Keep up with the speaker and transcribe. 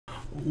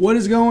What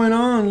is going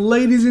on,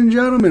 ladies and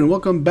gentlemen?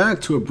 Welcome back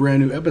to a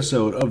brand new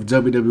episode of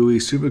WWE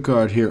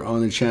Supercard here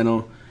on the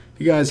channel. If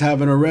you guys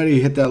haven't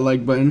already, hit that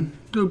like button.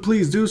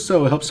 Please do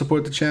so. It helps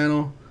support the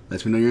channel.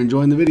 Lets me know you're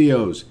enjoying the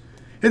videos.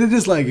 Hit the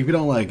dislike if you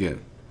don't like it.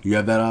 You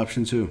have that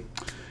option too.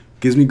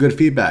 Gives me good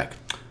feedback.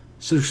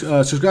 So,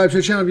 subscribe to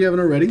the channel if you haven't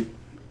already.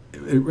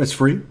 It's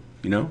free,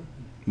 you know.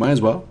 Might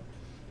as well.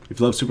 If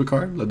you love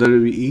Supercard, love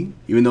WWE,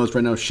 even though it's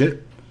right now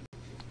shit,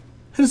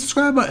 hit the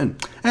subscribe button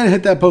and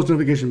hit that post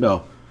notification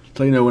bell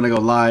to let you know when I go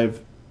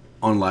live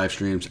on live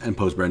streams and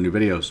post brand new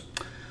videos.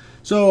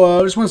 So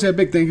I just want to say a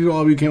big thank you to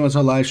all of you who came on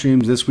our live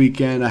streams this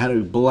weekend. I had a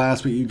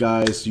blast with you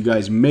guys. You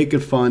guys make it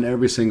fun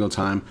every single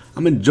time.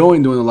 I'm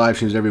enjoying doing the live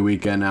streams every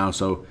weekend now.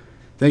 So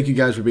thank you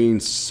guys for being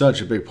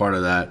such a big part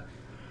of that.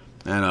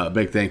 And a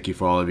big thank you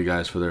for all of you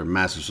guys for their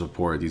massive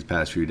support these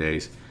past few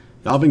days.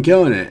 Y'all been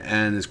killing it,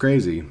 and it's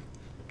crazy.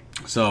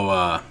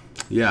 So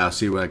yeah, I'll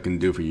see what I can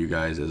do for you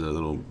guys as a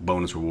little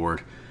bonus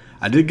reward.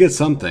 I did get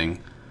something,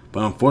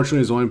 but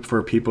unfortunately it's only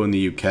for people in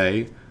the UK.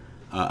 And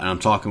I'm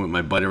talking with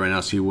my buddy right now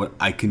to see what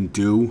I can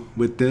do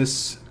with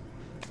this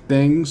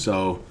thing.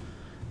 So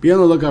be on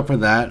the lookout for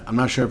that. I'm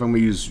not sure if I'm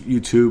going to use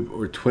YouTube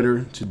or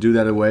Twitter to do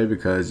that away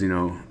because, you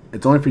know,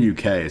 it's only for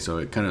UK, so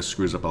it kind of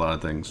screws up a lot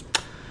of things.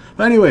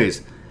 But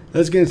anyways,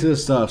 let's get into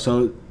this stuff.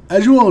 So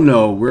as you all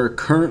know, we're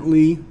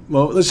currently,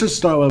 well, let's just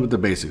start with the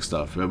basic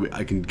stuff that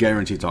I can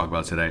guarantee talk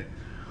about today.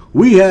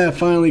 We have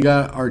finally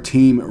got our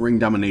Team Ring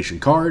Domination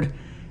card,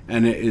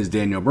 and it is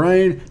Daniel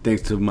Bryan.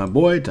 Thanks to my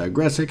boy,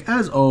 Tigressic,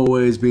 as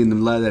always, being the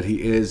lad that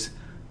he is.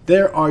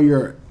 There are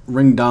your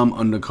Ring Dom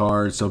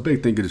undercards, so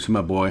big thank you to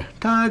my boy,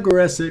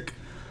 Tigressic,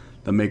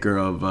 the maker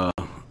of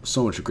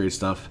so much great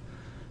stuff.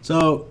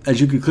 So,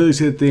 as you can clearly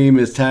see, the theme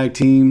is tag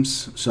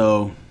teams.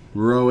 So,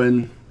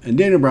 Rowan and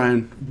Daniel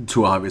Bryan,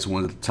 two obvious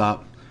ones at the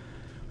top.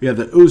 We have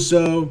the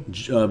Uso,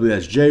 I believe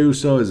that's Jey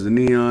Uso is the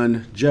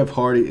Neon, Jeff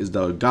Hardy is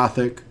the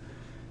Gothic,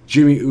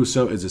 Jimmy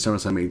Uso is the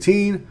SummerSlam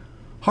 18,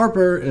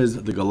 Harper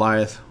is the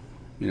Goliath,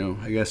 you know,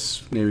 I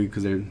guess maybe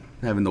because they're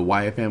having the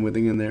Wyatt family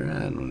thing in there, I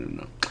don't even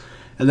know.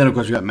 And then of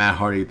course we got Matt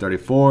Hardy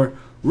 34,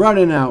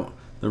 rounding out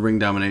the Ring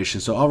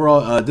Domination. So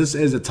overall, this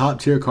is a top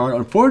tier card.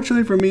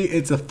 Unfortunately for me,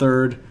 it's a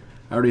third.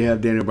 I already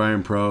have Daniel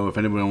Bryan Pro. If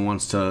anyone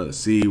wants to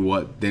see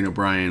what Daniel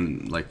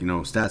Bryan, like, you know,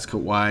 stats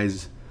cut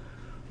wise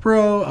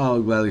Pro,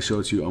 I'll gladly show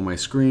it to you on my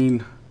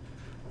screen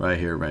right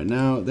here, right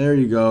now. There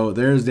you go.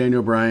 There's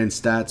Daniel Bryan's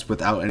stats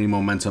without any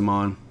momentum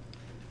on.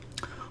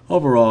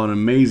 Overall, an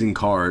amazing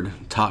card,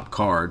 top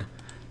card.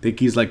 I think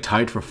he's like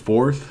tied for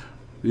fourth,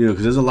 you know,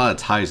 because there's a lot of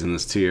ties in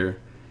this tier.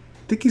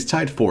 I think he's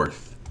tied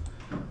fourth.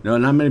 No,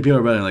 not many people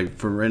are better. Like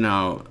for right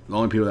now, the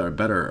only people that are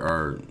better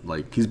are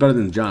like he's better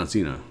than John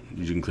Cena.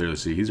 As you can clearly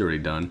see, he's already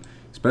done.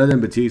 He's better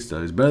than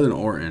Batista. He's better than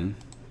Orton.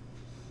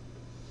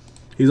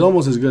 He's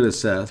almost as good as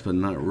Seth, but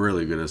not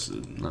really good as,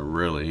 not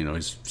really, you know,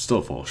 he's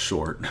still falls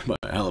short by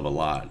a hell of a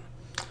lot.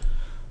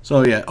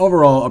 So yeah,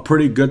 overall, a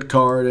pretty good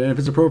card, and if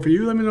it's a pro for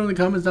you, let me know in the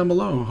comments down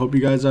below. Hope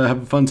you guys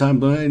have a fun time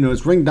playing. You know,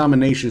 it's Ring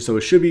Domination, so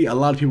it should be, a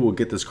lot of people will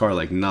get this card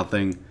like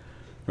nothing.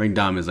 Ring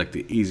Dom is like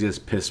the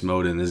easiest piss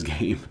mode in this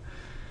game.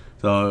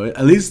 So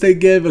at least they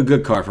give a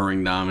good card for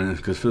Ring Dom,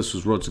 because if this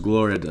was Road to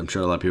Glory, I'm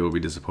sure a lot of people will be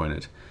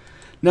disappointed.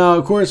 Now,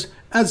 of course,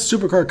 as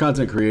Supercard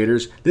content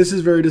creators, this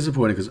is very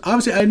disappointing because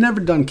obviously I've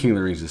never done King of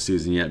the Rings this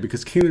season yet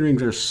because King of the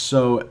Rings are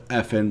so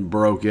effing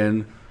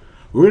broken.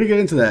 We're going to get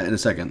into that in a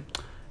second.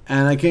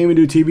 And I can't even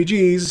do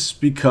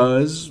TBGs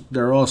because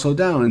they're also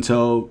down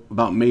until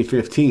about May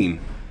 15.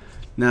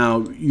 Now,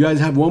 you guys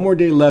have one more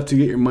day left to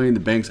get your money in the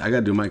banks. I got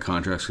to do my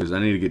contracts because I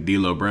need to get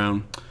D'Lo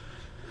Brown.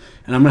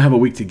 And I'm going to have a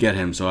week to get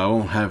him, so I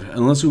won't have,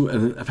 unless,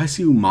 if I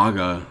see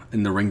Umaga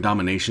in the Ring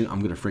Domination, I'm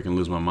going to freaking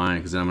lose my mind,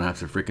 because then I'm going to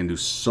have to freaking do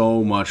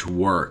so much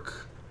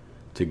work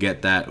to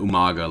get that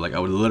Umaga. Like, I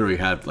would literally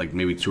have, like,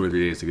 maybe 2 or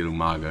 3 days to get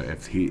Umaga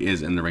if he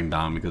is in the Ring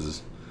Dom, because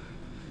it's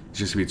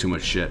just going to be too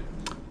much shit.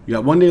 You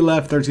got 1 day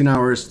left, 13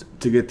 hours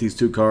to get these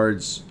 2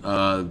 cards.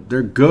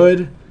 They're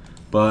good,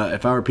 but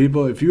if I were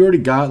people, if you already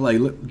got, like,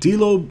 look,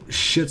 D'Lo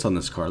shits on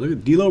this card. Look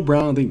at D'Lo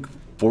Brown, I think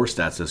 4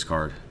 stats this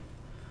card.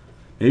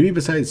 Maybe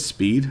besides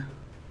speed.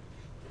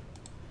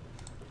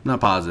 Not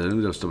positive. Let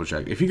me just double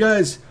check. If you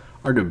guys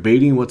are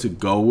debating what to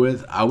go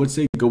with, I would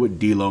say go with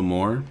D'Lo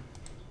more.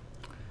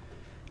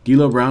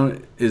 D'Lo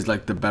Brown is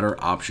like the better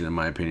option in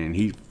my opinion.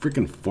 He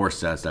freaking 4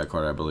 stats that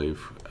card, I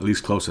believe. At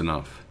least close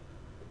enough.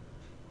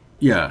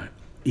 Yeah,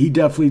 he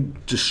definitely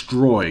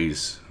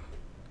destroys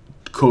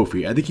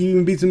Kofi. I think he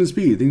even beats him in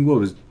speed. I think what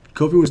was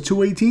Kofi was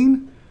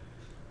 218?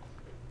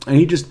 And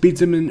he just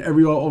beats him in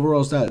every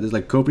overall stat. There's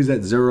like Kofi's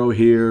at 0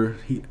 here.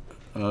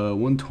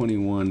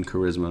 121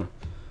 charisma.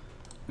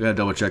 I gotta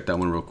double check that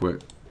one real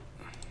quick.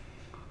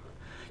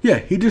 Yeah,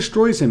 he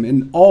destroys him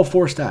in all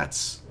 4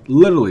 stats.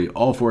 Literally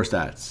all 4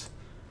 stats.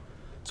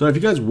 So if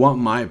you guys want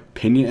my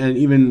opinion, and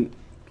even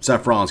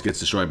Seth Rollins gets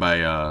destroyed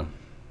by I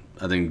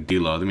think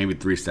D'Lo. I think maybe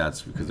 3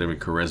 stats because they were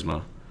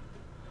charisma.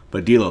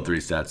 But D'Lo 3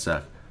 stats,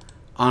 Seth.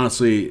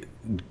 Honestly,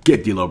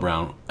 get D'Lo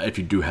Brown if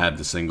you do have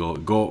the single.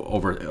 Go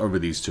over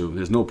these 2.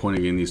 There's no point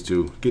in getting these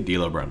 2. Get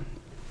D'Lo Brown.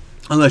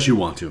 Unless you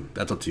want to.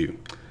 That's up to you.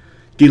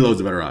 D'Lo's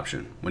a better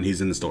option when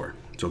he's in the store.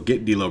 So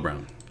get D'Lo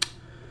Brown.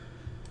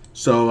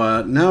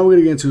 So now we're going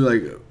to get into,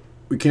 like,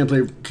 we can't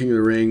play King of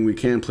the Ring. We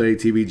can't play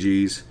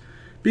TBGs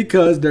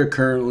because they're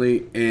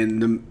currently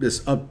in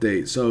this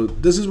update. So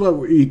this is what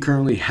we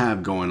currently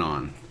have going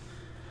on.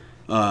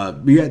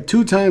 We got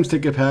 2 times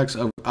ticket packs.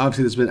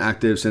 Obviously, this has been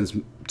active since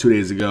 2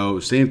 days ago.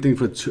 Same thing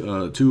for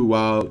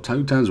two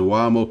times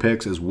WoW Mo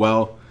picks as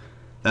well.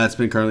 That's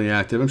been currently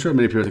active. I'm sure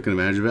many people are taking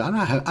advantage of it.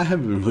 I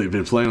haven't really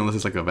been playing unless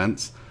it's like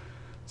events.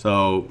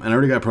 So, and I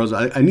already got pros.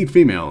 I need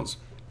females.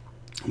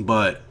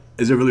 But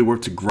is it really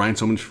worth to grind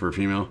so much for a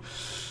female?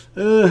 I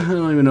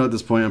don't even know at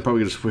this point. I'm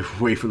probably going to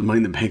wait for the money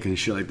in the bank and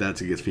shit like that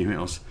to get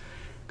females.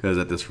 Because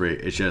at this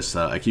rate, it's just,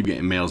 I keep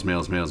getting males, and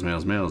it's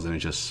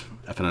just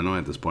effing annoying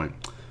at this point.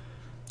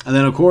 And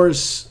then, of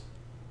course,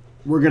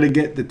 we're going to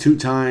get the 2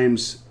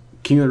 times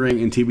King of the Ring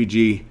and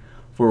TBG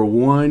for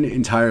 1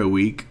 entire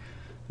week.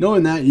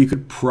 Knowing that, you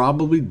could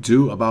probably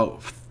do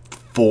about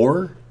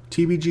 4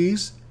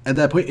 TBGs at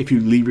that point if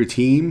you leave your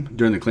team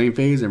during the claim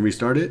phase and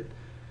restart it.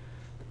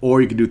 Or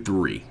you could do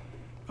 3.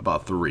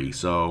 About 3.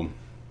 So,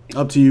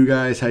 up to you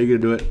guys how you're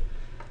going to do it.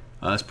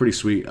 It's pretty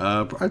sweet.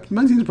 My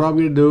team's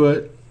probably going to do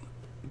it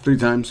 3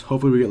 times.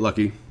 Hopefully we get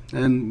lucky.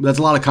 And that's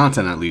a lot of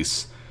content at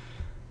least.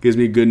 Gives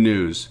me good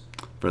news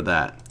for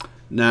that.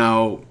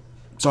 Now,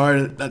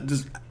 sorry that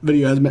this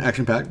video hasn't been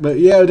action-packed, but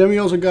yeah, then we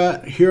also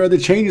got, here are the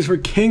changes for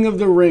King of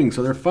the Ring.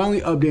 So they're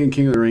finally updating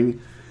King of the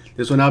Ring.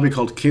 This will now be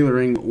called King of the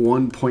Ring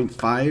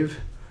 1.5.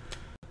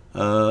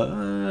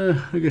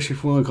 I guess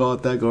if you want to call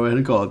it that, go ahead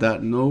and call it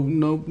that.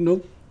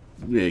 Nope.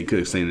 Yeah, you could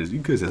have said this.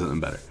 You could have said something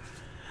better.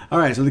 All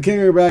right, so the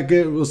King of the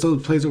bracket will still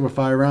place over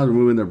 5 rounds,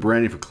 removing their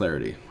branding for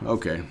clarity.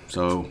 Okay,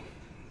 so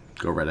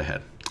go right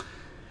ahead.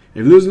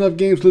 If you lose enough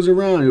games, lose a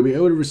round, you'll be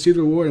able to receive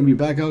the reward and be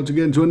back out to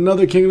get into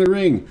another King of the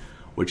Ring,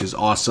 which is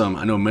awesome.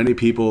 I know many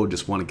people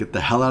just want to get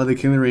the hell out of the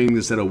King of the Ring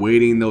instead of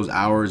waiting those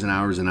hours and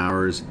hours and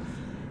hours.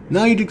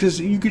 Now you could just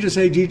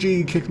say, GG,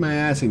 you kicked my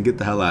ass and get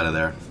the hell out of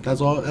there.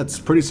 That's all. That's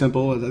pretty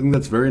simple. I think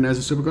that's very nice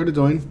of Supercard to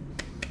doing.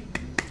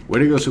 Way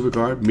to go,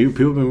 Supercard.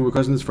 People have been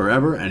requesting this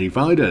forever, and you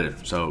finally did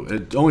it. So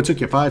it only took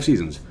you 5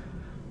 seasons,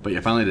 but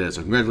you finally did it.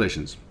 So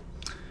congratulations.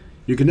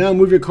 You can now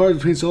move your cards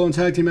between solo and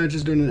tag team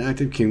matches during an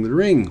active King of the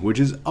Ring, which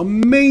is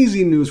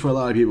amazing news for a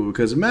lot of people,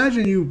 because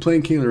imagine you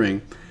playing King of the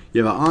Ring,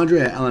 you have an Andre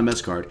at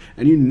LMS card,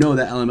 and you know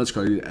that LMS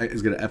card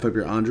is going to F up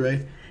your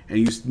Andre,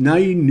 and now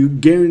you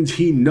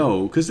guarantee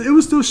no, because it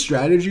was still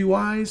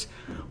strategy-wise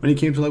when it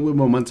came to like with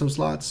momentum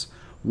slots,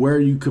 where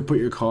you could put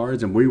your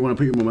cards and where you want to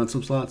put your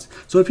momentum slots.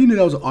 So if you knew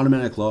that was an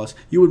automatic loss,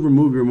 you would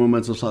remove your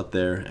momentum slot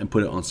there and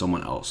put it on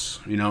someone else.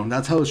 You know,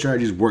 that's how the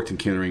strategies worked in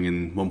King of the Ring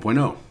in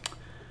 1.0.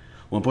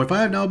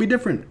 1.5 now will be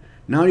different.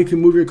 Now you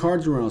can move your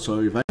cards around. So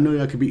if I know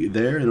I could be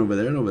there and over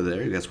there and over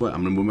there, guess what?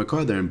 I'm going to move my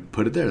card there and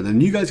put it there. Then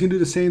you guys can do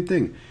the same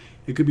thing.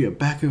 It could be a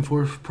back and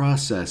forth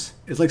process.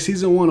 It's like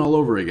Season 1 all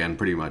over again,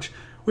 pretty much,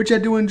 which I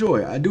do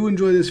enjoy. I do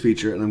enjoy this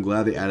feature, and I'm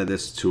glad they added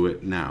this to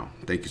it now.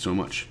 Thank you so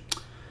much.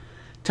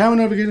 Time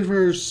notifications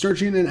for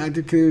searching and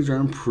active killings are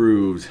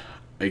improved.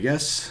 I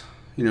guess,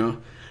 you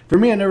know, for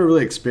me, I never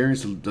really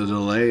experienced the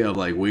delay of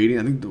like waiting.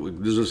 I think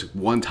there's just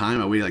one time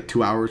I waited like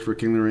 2 hours for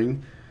King of the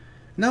Ring.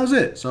 And that was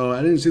it. So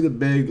I didn't see the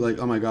big, like,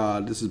 oh my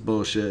god, this is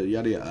bullshit,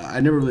 yada yada. I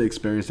never really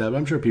experienced that, but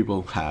I'm sure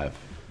people have.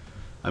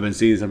 I've been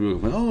seeing some people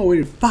going, oh, I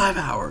waited 5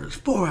 hours,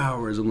 4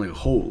 hours. I'm like,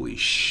 holy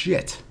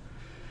shit.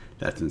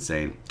 That's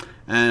insane.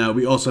 And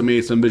we also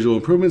made some visual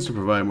improvements to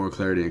provide more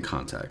clarity and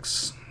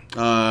context.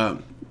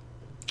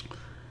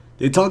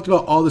 They talked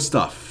about all the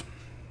stuff,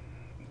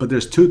 but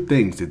there's 2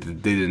 things that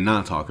they did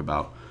not talk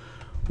about,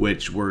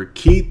 which were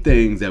key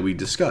things that we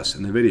discussed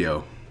in the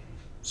video.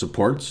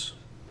 Supports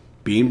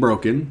being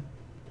broken.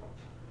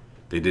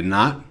 They did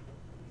not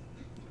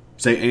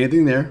say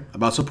anything there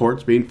about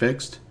supports being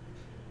fixed,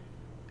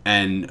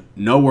 and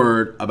no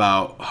word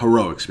about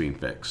heroics being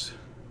fixed.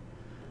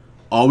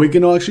 All we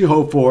can actually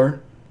hope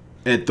for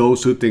is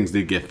those 2 things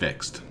did get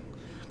fixed,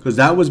 because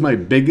that was my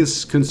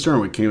biggest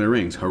concern with King of the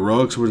Rings.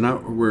 Heroics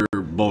were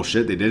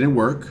bullshit. They didn't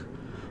work.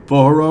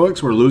 Full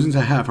heroics, we're losing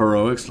to half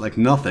heroics like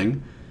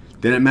nothing.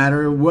 Didn't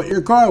matter what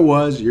your card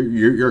was.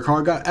 Your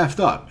card got effed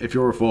up if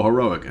you were a full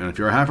heroic, and if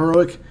you're a half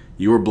heroic,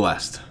 you were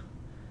blessed.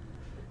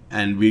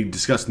 And we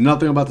discussed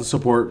nothing about the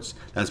supports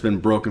that's been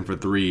broken for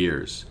 3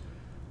 years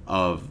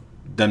of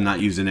them not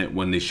using it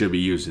when they should be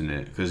using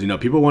it. Because, you know,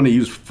 people want to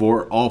use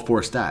all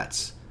 4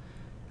 stats.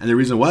 And the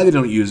reason why they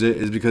don't use it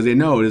is because they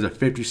know it is a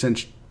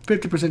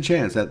 50%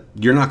 chance that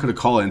you're not going to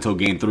call it until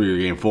game 3 or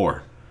game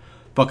 4.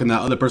 Fucking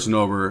that other person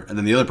over, and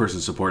then the other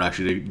person's support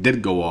actually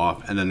did go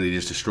off, and then they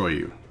just destroy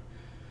you.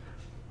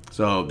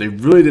 So they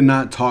really did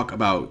not talk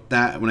about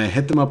that. When I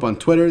hit them up on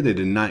Twitter, they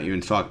did not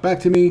even talk back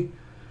to me.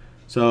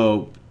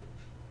 So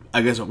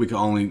I guess we can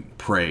only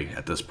pray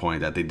at this point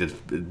that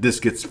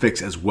this gets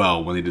fixed as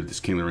well when they do this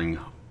King of the Ring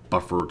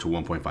buffer to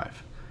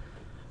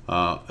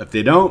 1.5. If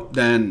they don't,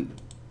 then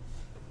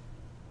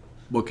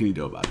what can you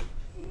do about it?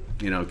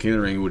 You know, King of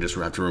the Ring would just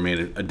have to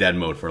remain a dead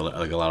mode for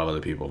like a lot of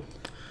other people.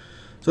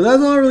 So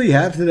that's all I really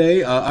have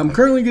today. I'm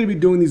currently going to be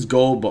doing these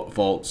gold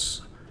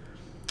vaults.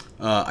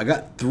 I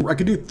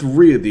could do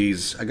 3 of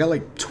these. I got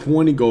like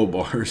 20 gold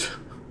bars.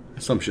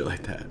 Some shit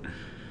like that.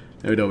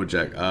 Let me double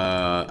check.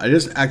 I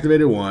just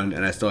activated 1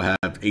 and I still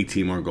have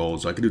 18 more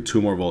gold. So I could do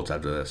 2 more vaults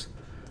after this.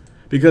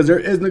 Because there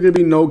is going to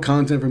be no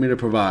content for me to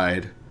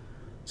provide.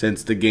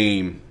 Since the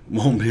game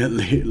won't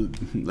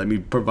let me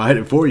provide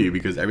it for you.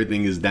 Because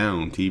everything is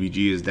down.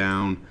 TVG is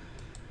down.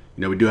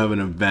 You know, we do have an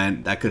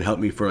event. That could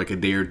help me for like a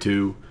day or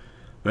 2.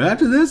 But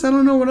after this, I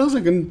don't know what else I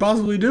can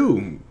possibly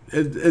do.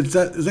 It's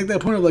like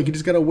that point of like you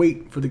just gotta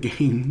wait for the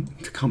game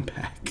to come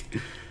back,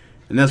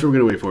 and that's what we're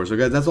gonna wait for. So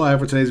guys, that's all I have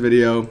for today's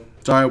video.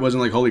 Sorry, it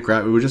wasn't like holy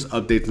crap. It was just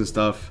updates and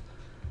stuff.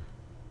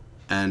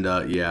 And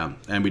yeah,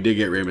 and we did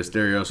get Rey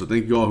Mysterio. So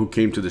thank you all who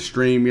came to the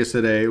stream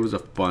yesterday. It was a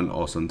fun,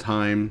 awesome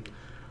time.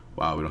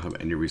 Wow, we don't have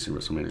any recent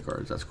WrestleMania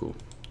cards. That's cool.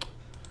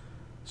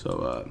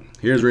 So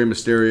here's Rey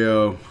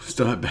Mysterio.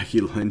 Still have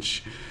Becky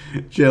Lynch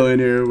chilling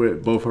here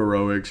with both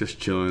heroics, just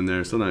chilling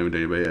there. Still not even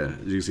doing it, but yeah,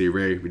 as you can see,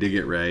 Rey. We did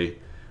get Rey.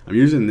 I'm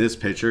using this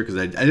picture because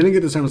I didn't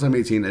get the SummerSlam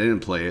 18. I didn't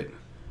play it.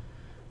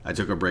 I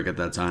took a break at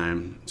that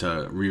time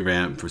to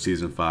revamp for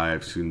Season 5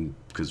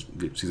 because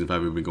Season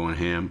 5 we've been going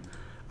ham.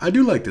 I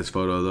do like this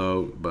photo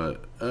though,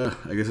 but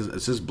I guess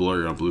it's just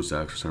blurry on blue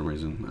stacks for some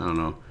reason. I don't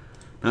know.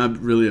 Not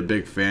really a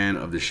big fan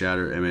of the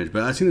Shatter image,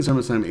 but I've seen the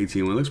SummerSlam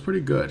 18 one. It looks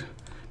pretty good.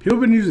 People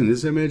have been using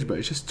this image, but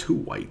it's just too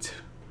white.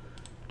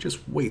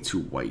 Just way too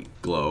white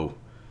glow.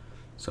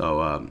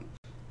 So,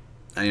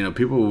 and, you know,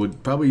 people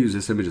would probably use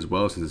this image as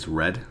well since it's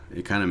red.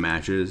 It kind of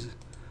matches.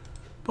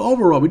 But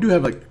overall, we do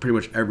have like pretty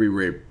much every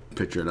Rey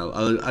picture.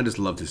 And I just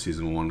love the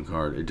Season 1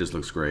 card. It just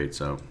looks great.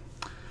 So,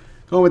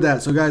 going with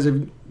that. So, guys, if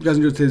you guys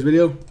enjoyed today's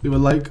video, leave a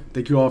like.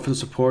 Thank you all for the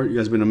support. You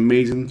guys have been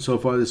amazing so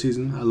far this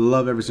season. I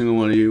love every single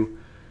one of you.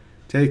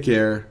 Take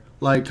care.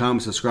 Like,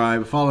 comment,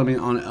 subscribe. Follow me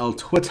on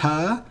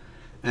Twitter.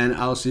 And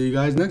I'll see you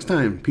guys next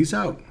time. Peace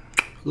out.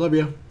 Love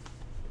you.